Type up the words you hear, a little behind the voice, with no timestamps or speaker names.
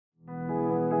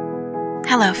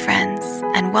Hello, friends,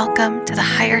 and welcome to the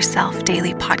Higher Self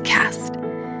Daily Podcast.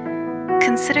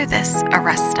 Consider this a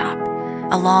rest stop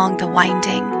along the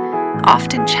winding,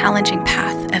 often challenging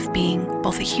path of being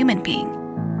both a human being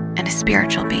and a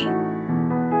spiritual being.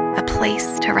 A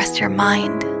place to rest your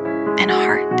mind and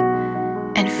heart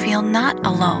and feel not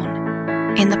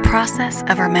alone in the process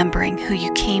of remembering who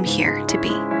you came here to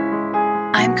be.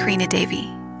 I'm Karina Davey,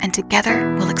 and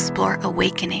together we'll explore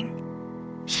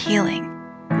awakening, healing,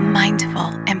 mindful,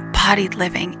 embodied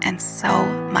living, and so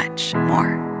much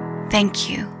more. Thank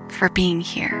you for being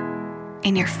here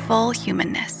in your full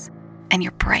humanness and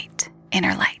your bright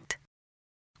inner light.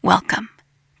 Welcome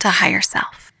to Higher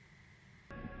Self.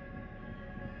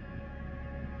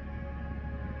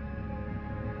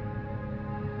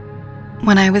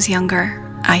 When I was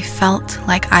younger, I felt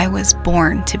like I was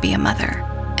born to be a mother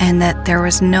and that there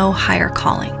was no higher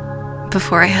calling.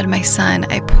 Before I had my son,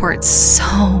 I poured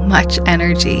so much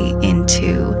energy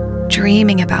into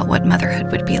dreaming about what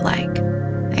motherhood would be like.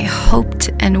 I hoped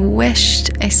and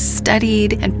wished, I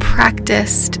studied and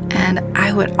practiced, and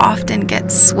I would often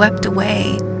get swept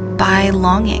away by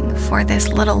longing for this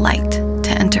little light to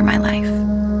enter my life.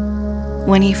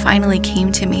 When he finally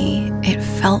came to me, it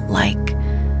felt like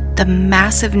the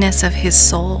massiveness of his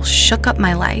soul shook up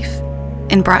my life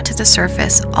and brought to the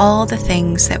surface all the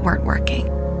things that weren't working.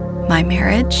 My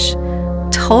marriage,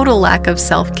 total lack of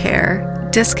self-care,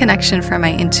 disconnection from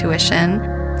my intuition,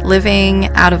 living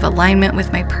out of alignment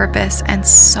with my purpose, and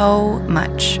so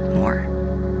much more.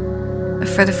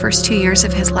 For the first 2 years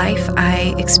of his life,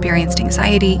 I experienced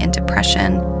anxiety and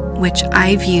depression, which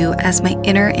I view as my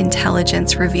inner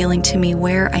intelligence revealing to me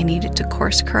where I needed to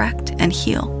course correct and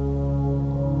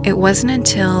heal. It wasn't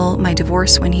until my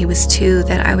divorce when he was 2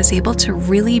 that I was able to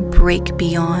really break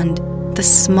beyond the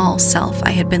small self I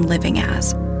had been living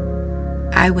as.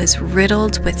 I was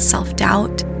riddled with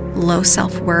self-doubt, low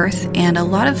self-worth, and a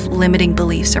lot of limiting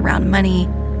beliefs around money,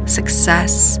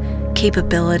 success,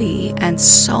 capability, and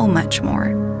so much more.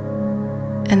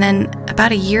 And then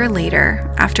about a year later,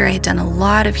 after I had done a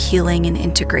lot of healing and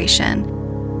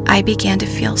integration, I began to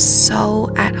feel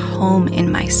so at home in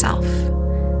myself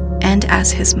and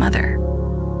as his mother.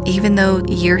 Even though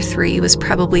year 3 was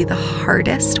probably the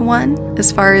hardest one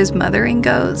as far as mothering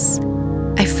goes,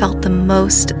 I felt the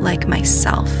most like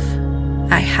myself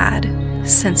I had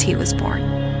since he was born.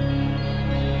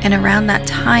 And around that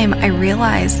time, I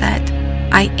realized that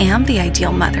I am the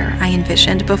ideal mother I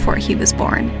envisioned before he was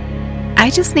born.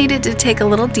 I just needed to take a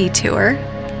little detour,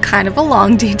 kind of a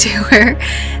long detour,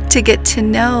 to get to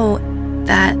know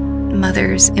that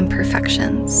mother's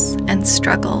imperfections and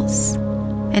struggles,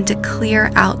 and to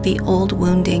clear out the old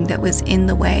wounding that was in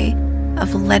the way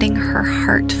of letting her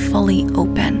heart fully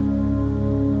open.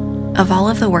 Of all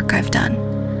of the work I've done,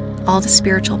 all the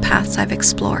spiritual paths I've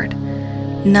explored,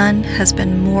 none has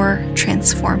been more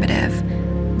transformative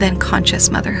than conscious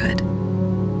motherhood.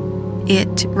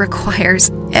 It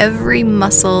requires every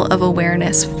muscle of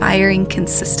awareness firing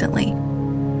consistently.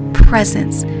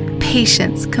 Presence,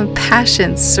 patience,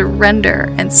 compassion,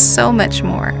 surrender, and so much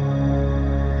more.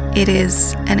 It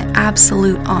is an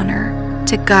absolute honor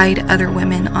to guide other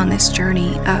women on this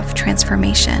journey of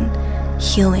transformation,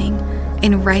 healing,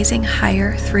 and rising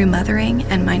higher through mothering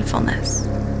and mindfulness.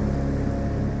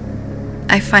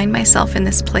 I find myself in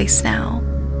this place now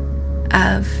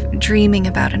of dreaming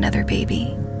about another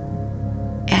baby,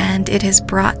 and it has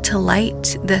brought to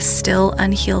light the still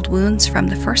unhealed wounds from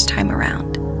the first time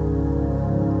around.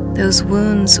 Those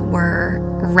wounds were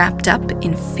wrapped up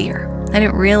in fear. I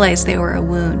didn't realize they were a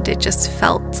wound. It just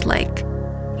felt like,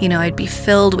 I'd be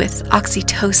filled with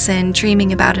oxytocin,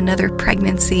 dreaming about another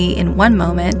pregnancy in one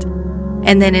moment,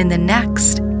 and then in the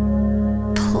next,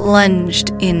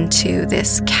 plunged into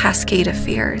this cascade of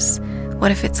fears.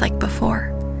 What if it's like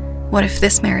before? What if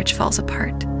this marriage falls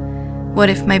apart? What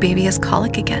if my baby has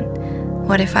colic again?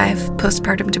 What if I have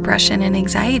postpartum depression and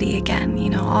anxiety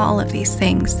again? All of these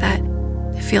things that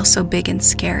feel so big and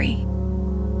scary.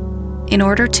 In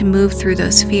order to move through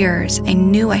those fears, I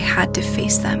knew I had to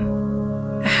face them.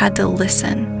 I had to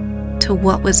listen to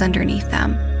what was underneath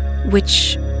them,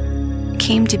 which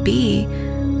came to be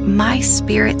my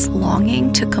spirit's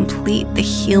longing to complete the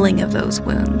healing of those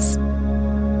wounds.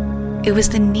 It was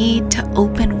the need to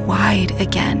open wide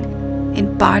again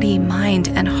in body, mind,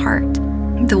 and heart,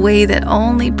 the way that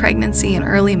only pregnancy and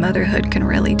early motherhood can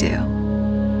really do.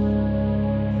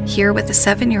 Here with a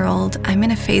 7-year-old, I'm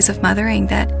in a phase of mothering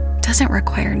that doesn't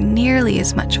require nearly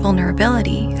as much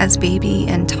vulnerability as baby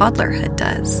and toddlerhood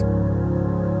does.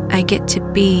 I get to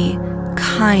be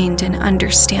kind and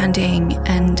understanding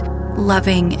and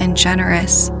loving and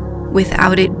generous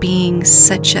without it being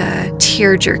such a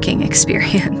tear-jerking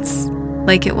experience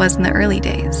like it was in the early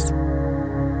days.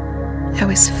 I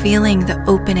was feeling the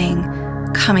opening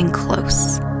coming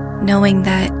close, knowing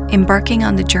that embarking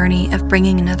on the journey of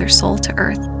bringing another soul to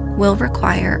earth will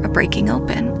require a breaking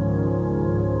open.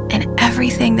 And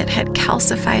everything that had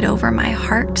calcified over my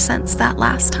heart since that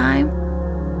last time,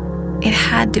 it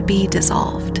had to be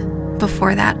dissolved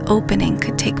before that opening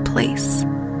could take place.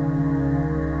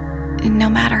 And no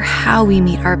matter how we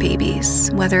meet our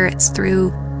babies, whether it's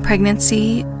through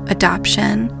pregnancy,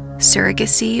 adoption,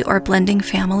 surrogacy, or blending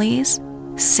families,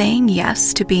 saying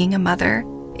yes to being a mother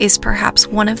is perhaps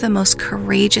one of the most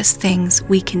courageous things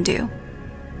we can do.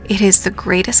 It is the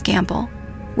greatest gamble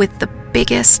with the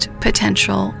biggest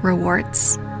potential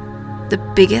rewards,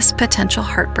 the biggest potential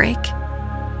heartbreak,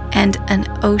 and an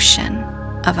ocean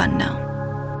of unknown.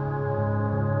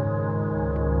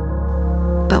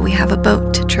 But we have a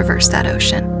boat to traverse that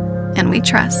ocean, and we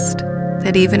trust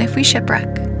that even if we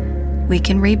shipwreck, we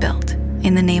can rebuild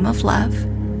in the name of love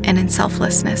and in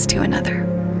selflessness to another.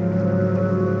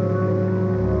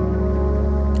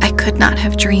 I could not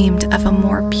have dreamed of a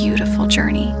more beautiful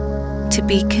journey, to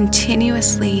be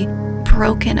continuously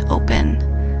broken open,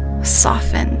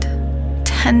 softened,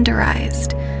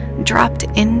 tenderized, dropped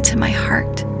into my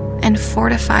heart, and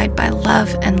fortified by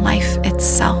love and life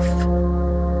itself.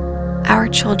 Our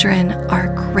children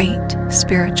are great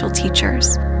spiritual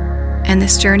teachers, and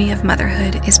this journey of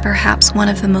motherhood is perhaps one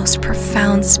of the most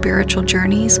profound spiritual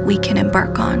journeys we can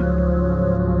embark on.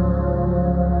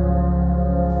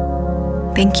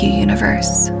 Thank you,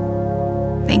 universe.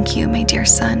 Thank you, my dear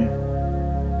son.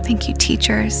 Thank you,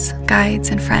 teachers, guides,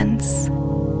 and friends.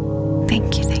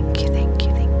 Thank you, thank you, thank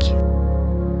you, thank you.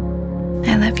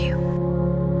 I love you.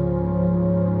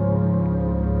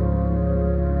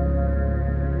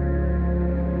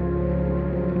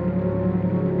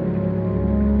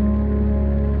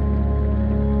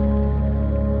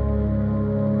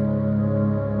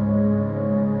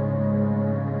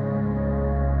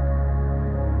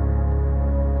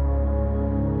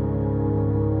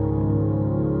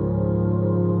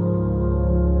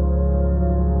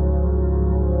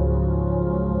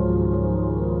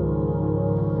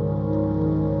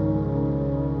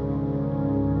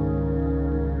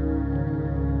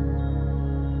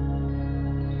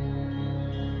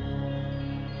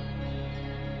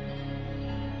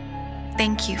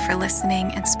 Thank you for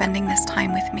listening and spending this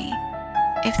time with me.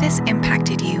 If this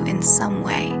impacted you in some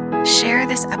way, share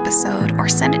this episode or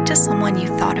send it to someone you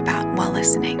thought about while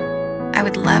listening. I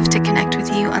would love to connect with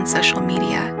you on social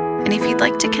media, and if you'd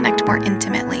like to connect more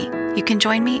intimately, you can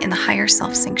join me in the Higher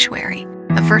Self Sanctuary,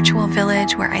 a virtual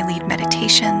village where I lead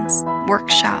meditations,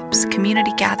 workshops,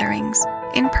 community gatherings,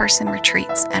 in-person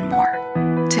retreats, and more.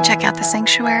 To check out the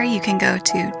sanctuary, you can go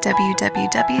to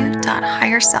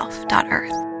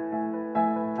www.higherself.earth.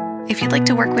 If you'd like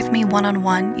to work with me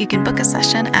one-on-one, you can book a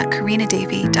session at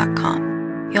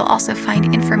karinadavy.com. You'll also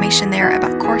find information there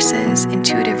about courses,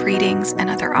 intuitive readings, and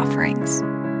other offerings.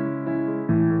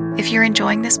 If you're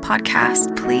enjoying this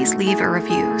podcast, please leave a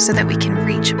review so that we can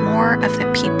reach more of the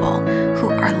people who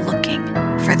are looking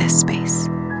for this space.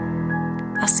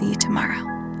 I'll see you tomorrow.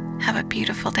 Have a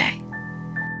beautiful day.